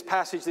looking at this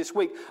passage this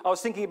week, I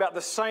was thinking about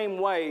the same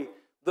way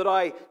that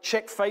I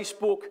check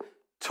Facebook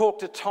talk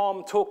to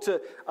Tom, talk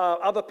to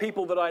other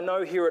people that I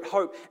know here at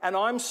Hope, and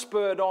I'm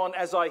spurred on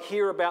as I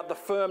hear about the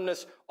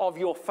firmness of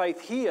your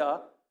faith here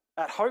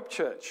at Hope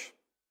Church.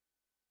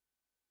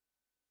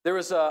 There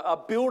is a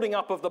building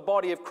up of the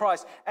body of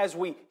Christ as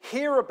we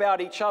hear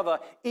about each other,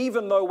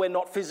 even though we're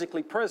not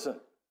physically present.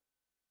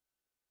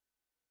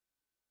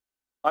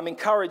 I'm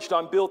encouraged,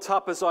 I'm built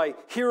up as I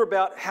hear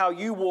about how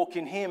you walk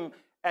in Him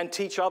and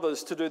teach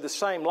others to do the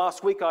same.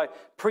 Last week I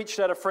preached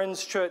at a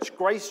friend's church,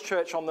 Grace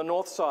Church on the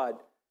north side,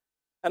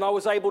 and I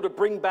was able to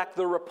bring back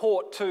the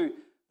report to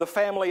the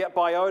family at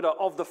Biota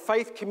of the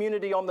faith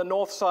community on the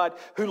north side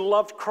who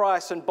loved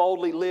Christ and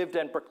boldly lived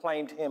and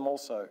proclaimed Him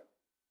also.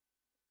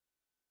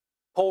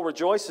 Paul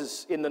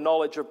rejoices in the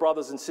knowledge of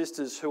brothers and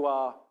sisters who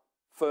are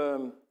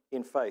firm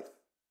in faith.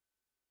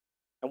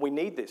 And we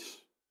need this.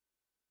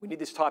 We need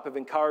this type of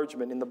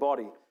encouragement in the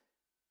body.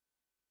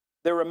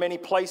 There are many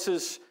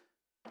places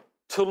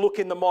to look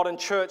in the modern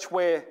church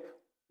where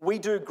we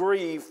do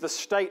grieve the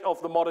state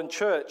of the modern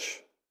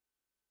church.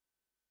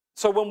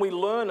 So when we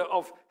learn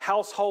of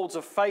households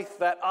of faith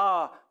that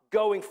are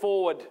going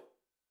forward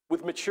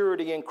with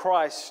maturity in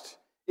Christ,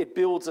 it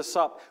builds us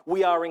up.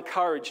 We are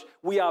encouraged.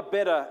 We are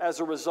better as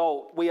a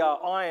result. We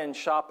are iron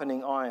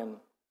sharpening iron.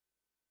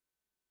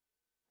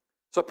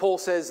 So Paul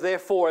says,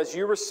 therefore, as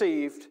you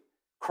received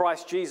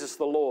Christ Jesus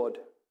the Lord,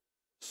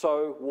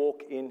 so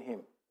walk in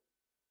Him.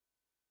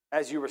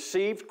 As you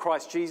received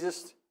Christ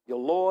Jesus, your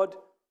Lord,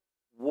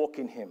 walk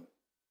in Him.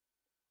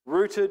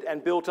 Rooted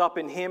and built up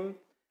in Him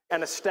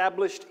and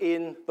established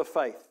in the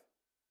faith.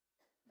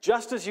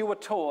 Just as you were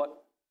taught,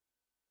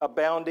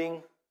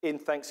 abounding in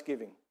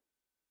thanksgiving.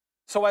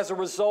 So as a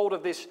result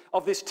of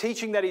this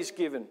teaching that He's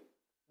given,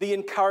 the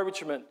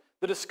encouragement,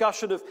 the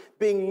discussion of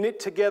being knit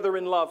together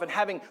in love and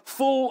having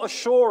full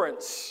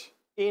assurance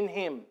in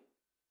Him,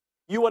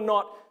 you are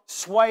not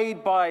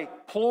swayed by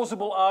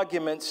plausible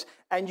arguments,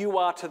 and you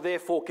are to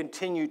therefore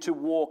continue to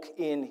walk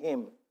in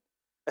Him,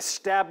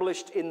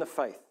 established in the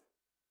faith,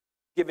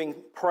 giving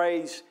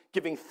praise,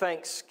 giving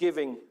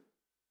thanksgiving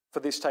for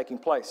this taking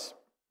place.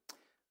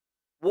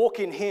 Walk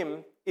in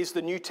Him is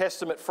the New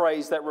Testament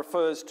phrase that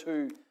refers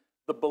to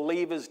the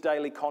believer's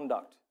daily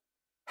conduct,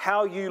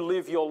 how you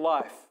live your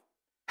life,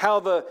 how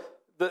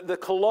the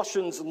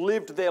Colossians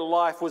lived their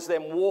life was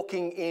them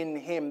walking in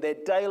Him, their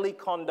daily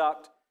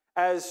conduct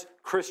as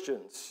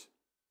Christians.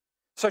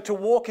 So to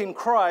walk in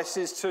Christ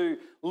is to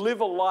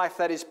live a life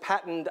that is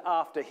patterned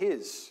after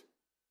His.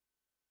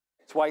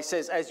 That's why He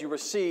says, as you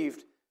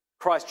received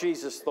Christ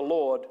Jesus the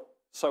Lord,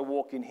 so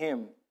walk in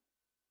Him.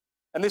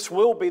 And this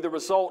will be the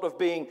result of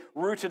being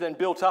rooted and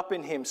built up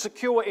in Him,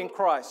 secure in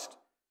Christ,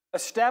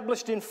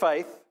 established in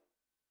faith,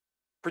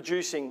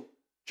 producing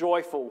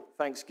joyful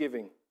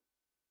thanksgiving.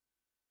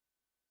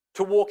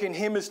 To walk in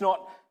Him is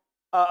not,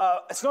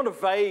 it's not a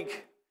vague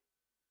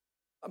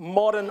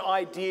modern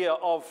idea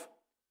of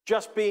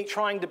just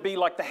trying to be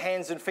like the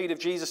hands and feet of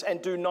Jesus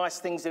and do nice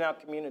things in our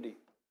community.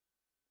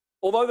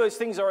 Although those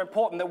things are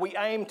important, that we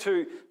aim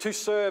to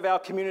serve our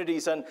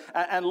communities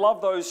and love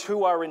those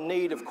who are in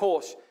need, of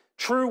course,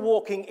 true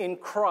walking in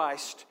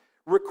Christ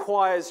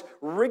requires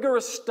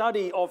rigorous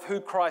study of who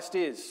Christ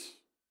is.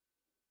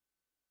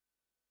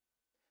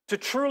 To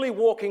truly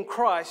walk in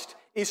Christ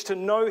is to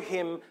know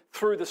Him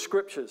through the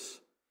Scriptures,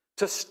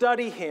 to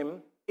study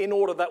Him in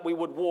order that we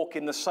would walk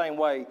in the same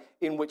way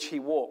in which He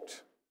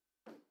walked.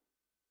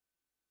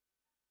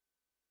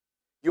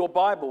 Your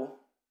Bible,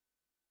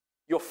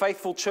 your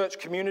faithful church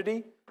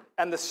community,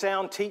 and the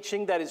sound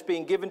teaching that is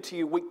being given to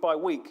you week by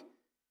week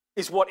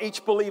is what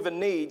each believer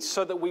needs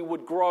so that we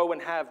would grow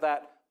and have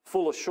that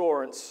full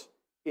assurance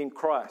in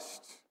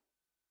Christ.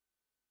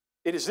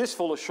 It is this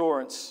full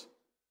assurance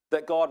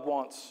that God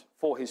wants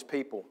for His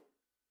people.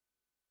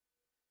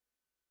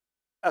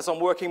 As I'm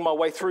working my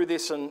way through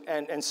this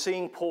and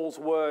seeing Paul's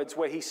words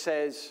where he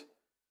says,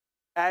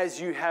 as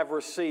you have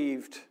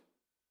received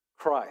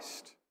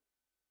Christ.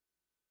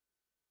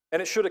 And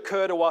it should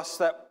occur to us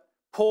that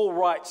Paul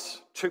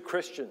writes to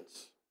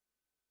Christians.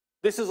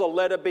 This is a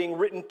letter being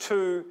written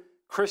to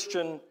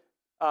Christian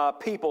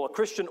people, a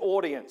Christian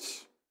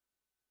audience.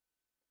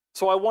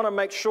 So I want to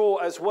make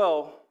sure as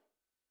well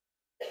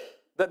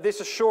that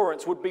this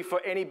assurance would be for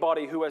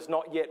anybody who has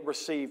not yet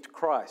received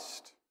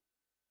Christ.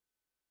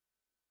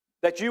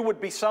 That you would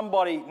be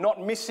somebody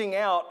not missing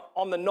out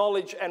on the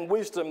knowledge and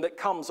wisdom that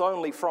comes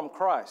only from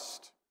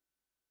Christ.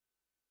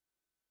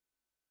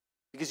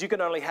 Because you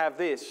can only have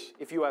this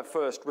if you have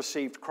first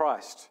received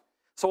Christ.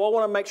 So I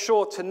want to make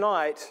sure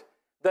tonight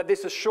that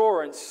this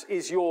assurance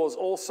is yours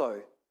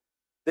also.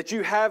 That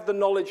you have the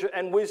knowledge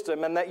and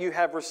wisdom and that you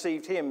have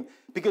received Him.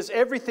 Because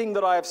everything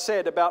that I have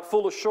said about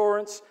full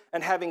assurance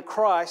and having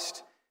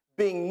Christ,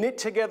 being knit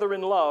together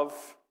in love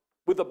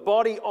with a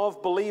body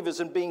of believers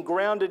and being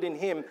grounded in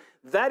Him,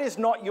 that is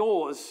not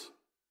yours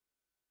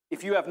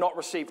if you have not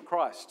received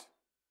Christ.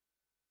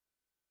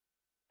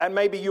 And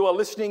maybe you are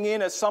listening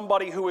in as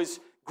somebody who is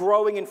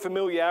growing in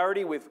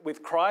familiarity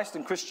with Christ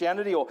and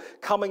Christianity, or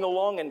coming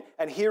along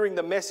and hearing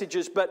the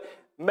messages, but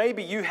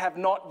maybe you have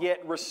not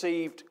yet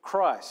received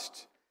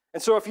Christ.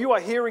 And so if you are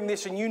hearing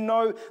this and you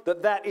know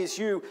that that is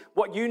you,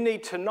 what you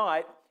need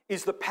tonight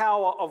is the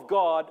power of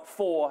God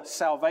for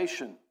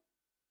salvation.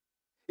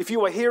 If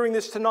you are hearing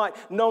this tonight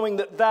knowing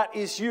that that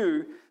is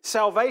you,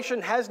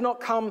 salvation has not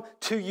come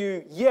to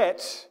you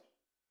yet,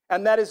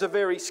 and that is a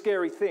very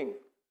scary thing.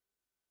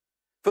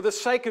 For the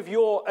sake of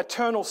your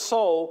eternal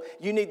soul,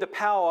 you need the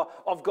power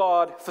of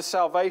God for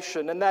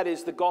salvation, and that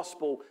is the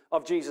gospel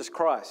of Jesus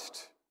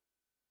Christ.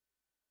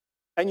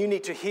 And you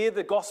need to hear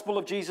the gospel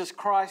of Jesus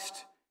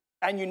Christ,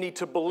 and you need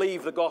to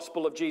believe the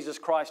gospel of Jesus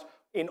Christ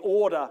in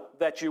order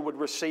that you would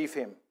receive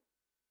him.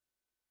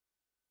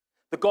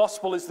 The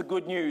gospel is the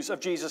good news of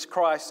Jesus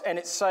Christ, and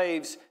it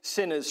saves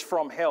sinners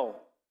from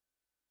hell.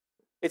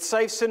 It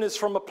saves sinners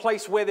from a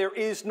place where there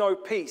is no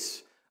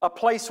peace, a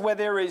place where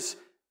there is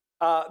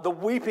the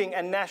weeping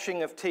and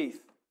gnashing of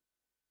teeth.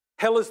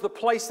 Hell is the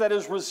place that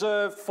is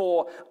reserved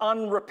for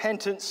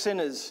unrepentant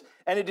sinners,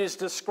 and it is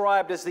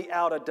described as the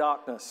outer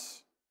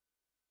darkness,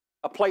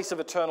 a place of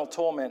eternal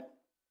torment.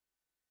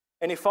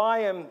 And if I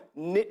am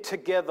knit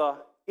together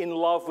in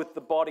love with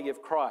the body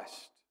of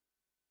Christ,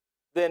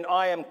 then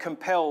I am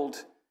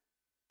compelled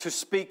to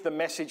speak the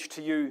message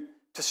to you,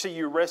 to see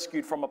you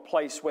rescued from a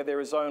place where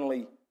there is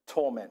only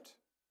torment.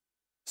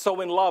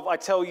 So in love, I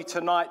tell you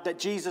tonight that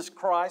Jesus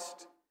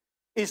Christ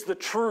is the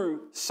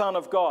true Son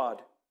of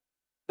God,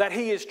 that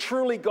he is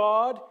truly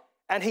God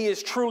and he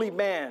is truly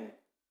man,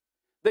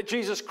 that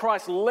Jesus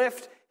Christ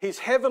left his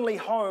heavenly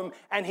home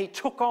and he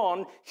took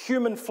on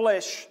human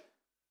flesh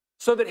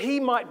so that he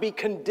might be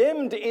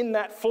condemned in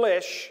that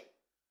flesh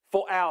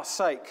for our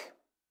sake.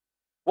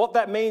 What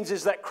that means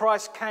is that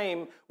Christ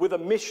came with a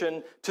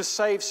mission to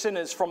save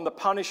sinners from the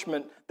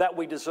punishment that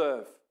we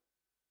deserve.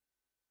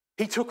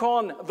 He took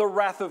on the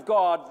wrath of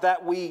God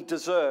that we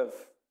deserve.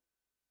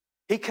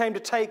 He came to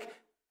take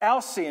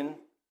our sin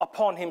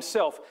upon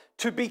himself,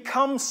 to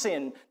become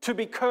sin, to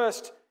be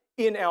cursed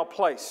in our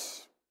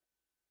place,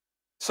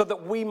 so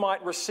that we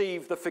might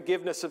receive the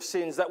forgiveness of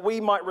sins, that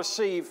we might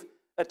receive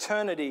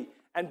eternity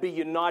and be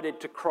united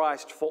to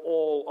Christ for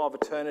all of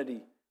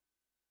eternity.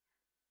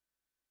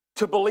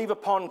 To believe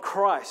upon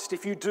Christ,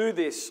 if you do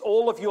this,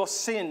 all of your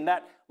sin,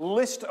 that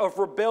list of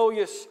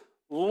rebellious,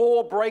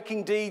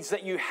 law-breaking deeds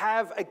that you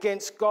have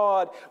against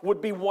God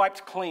would be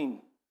wiped clean,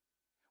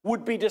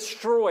 would be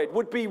destroyed,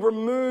 would be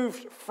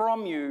removed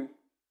from you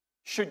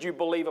should you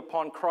believe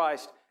upon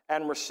Christ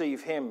and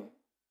receive him.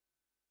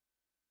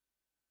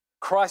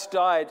 Christ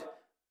died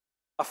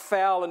a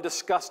foul and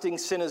disgusting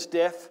sinner's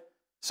death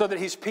so that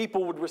his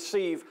people would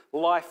receive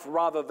life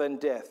rather than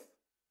death.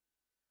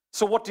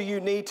 So what do you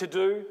need to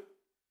do?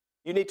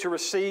 You need to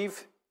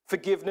receive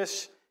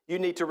forgiveness. You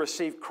need to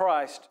receive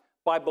Christ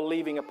by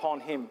believing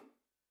upon him.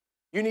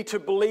 You need to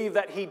believe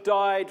that he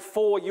died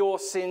for your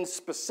sins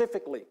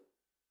specifically.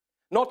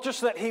 Not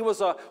just that he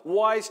was a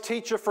wise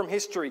teacher from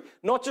history,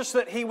 not just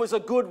that he was a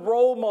good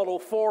role model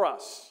for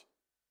us.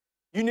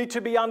 You need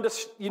to be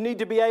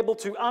able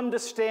to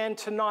understand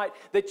tonight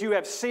that you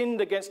have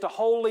sinned against a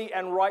holy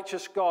and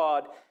righteous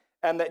God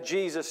and that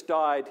Jesus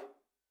died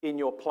in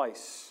your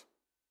place.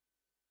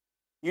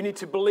 You need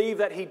to believe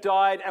that he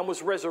died and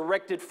was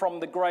resurrected from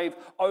the grave,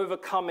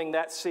 overcoming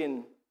that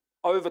sin,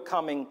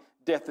 overcoming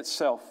death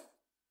itself.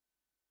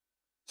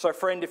 So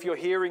friend, if you're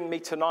hearing me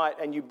tonight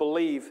and you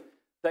believe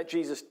that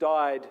Jesus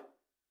died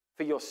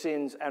for your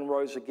sins and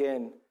rose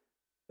again,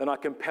 then I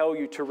compel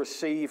you to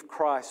receive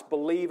Christ.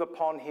 Believe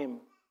upon him.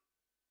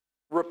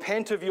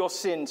 Repent of your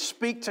sin.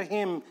 Speak to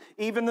him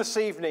even this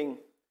evening.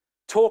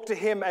 Talk to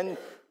him and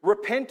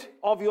repent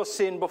of your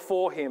sin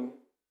before him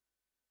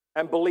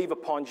and believe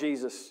upon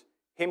Jesus,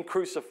 him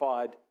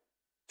crucified,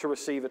 to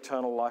receive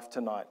eternal life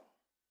tonight.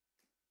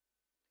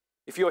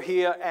 If you're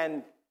here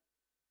and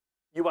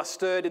you are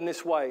stirred in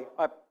this way,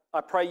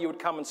 I pray you would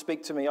come and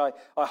speak to me. I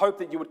hope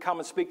that you would come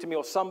and speak to me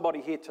or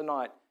somebody here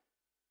tonight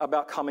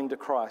about coming to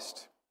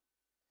Christ.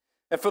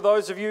 And for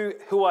those of you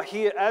who are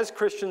here as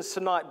Christians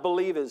tonight,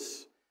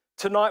 believers,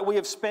 tonight we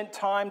have spent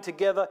time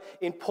together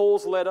in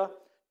Paul's letter,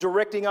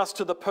 directing us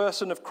to the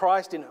person of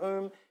Christ in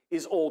whom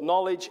is all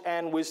knowledge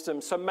and wisdom.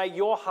 So may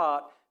your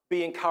heart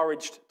be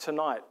encouraged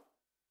tonight.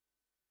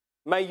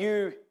 May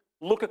you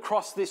look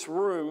across this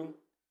room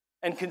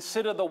and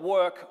consider the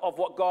work of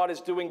what God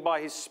is doing by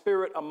his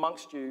Spirit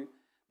amongst you,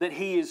 that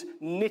he is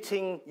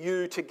knitting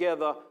you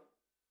together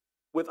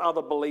with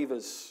other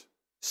believers,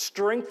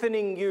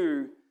 strengthening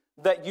you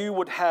that you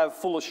would have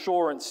full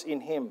assurance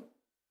in him.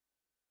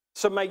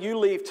 So may you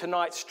leave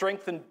tonight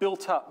strengthened,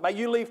 built up. May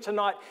you leave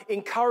tonight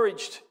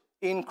encouraged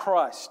in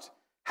Christ,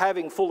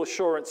 having full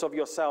assurance of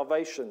your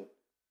salvation,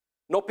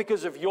 not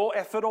because of your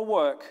effort or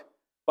work,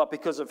 but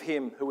because of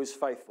him who is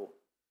faithful.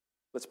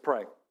 Let's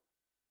pray.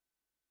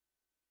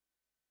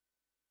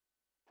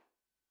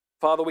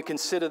 Father, we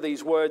consider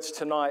these words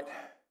tonight,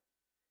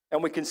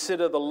 and we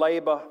consider the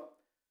labor,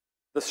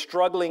 the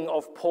struggling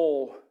of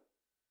Paul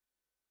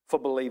for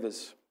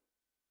believers.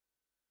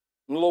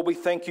 And Lord, we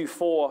thank you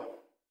for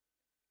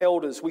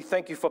elders. We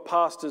thank you for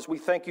pastors. We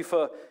thank you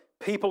for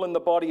people in the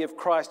body of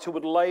Christ who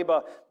would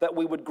labor that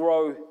we would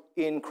grow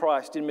in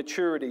Christ, in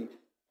maturity.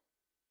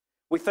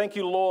 We thank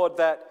you, Lord,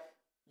 that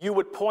you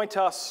would point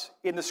us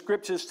in the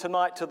scriptures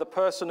tonight to the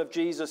person of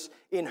Jesus,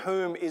 in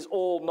whom is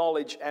all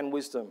knowledge and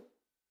wisdom.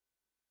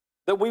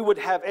 That we would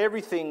have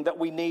everything that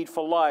we need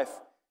for life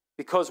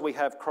because we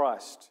have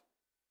Christ.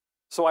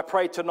 So I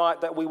pray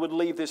tonight that we would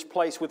leave this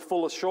place with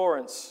full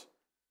assurance,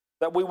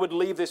 that we would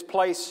leave this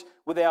place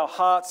with our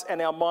hearts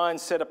and our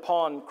minds set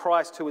upon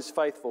Christ who is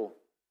faithful.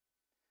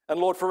 And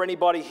Lord, for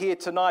anybody here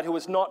tonight who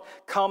has not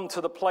come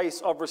to the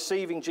place of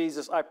receiving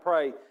Jesus, I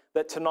pray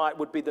that tonight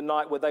would be the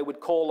night where they would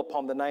call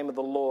upon the name of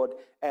the Lord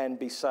and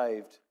be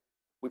saved.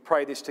 We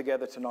pray this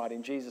together tonight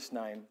in Jesus'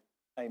 name.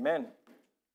 Amen.